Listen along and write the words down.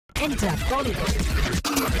Enter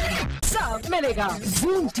Bollywood. Sub milega.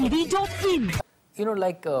 ZoomTV.in. You know,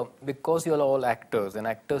 like, because you're all actors and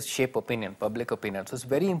actors shape opinion, public opinion. So it's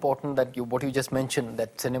very important that what you just mentioned,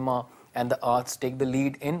 that cinema and the arts take the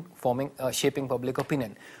lead in forming, shaping public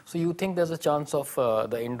opinion. So you think there's a chance of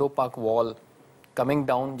the Indo-Pak wall coming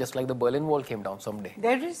down just like the Berlin Wall came down someday?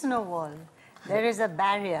 There is no wall. There is a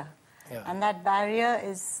barrier. Yeah. And that barrier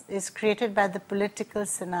is created by the political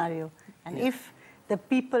scenario. And if the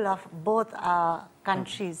people of both our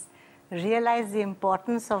countries realize the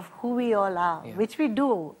importance of who we all are, which we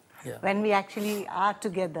do when we actually are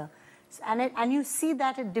together. And you see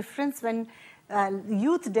that a difference when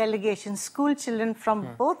youth delegations, school children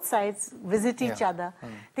from both sides visit each other.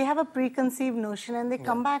 They have a preconceived notion and they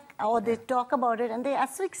come back or they talk about it and they are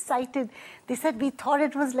so excited. They said, we thought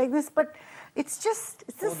it was like this, but it's just,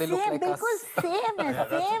 it's the same, because same.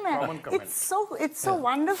 It's so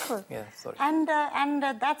wonderful. Yeah, sorry. And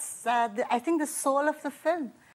that's, I think, the soul of the film.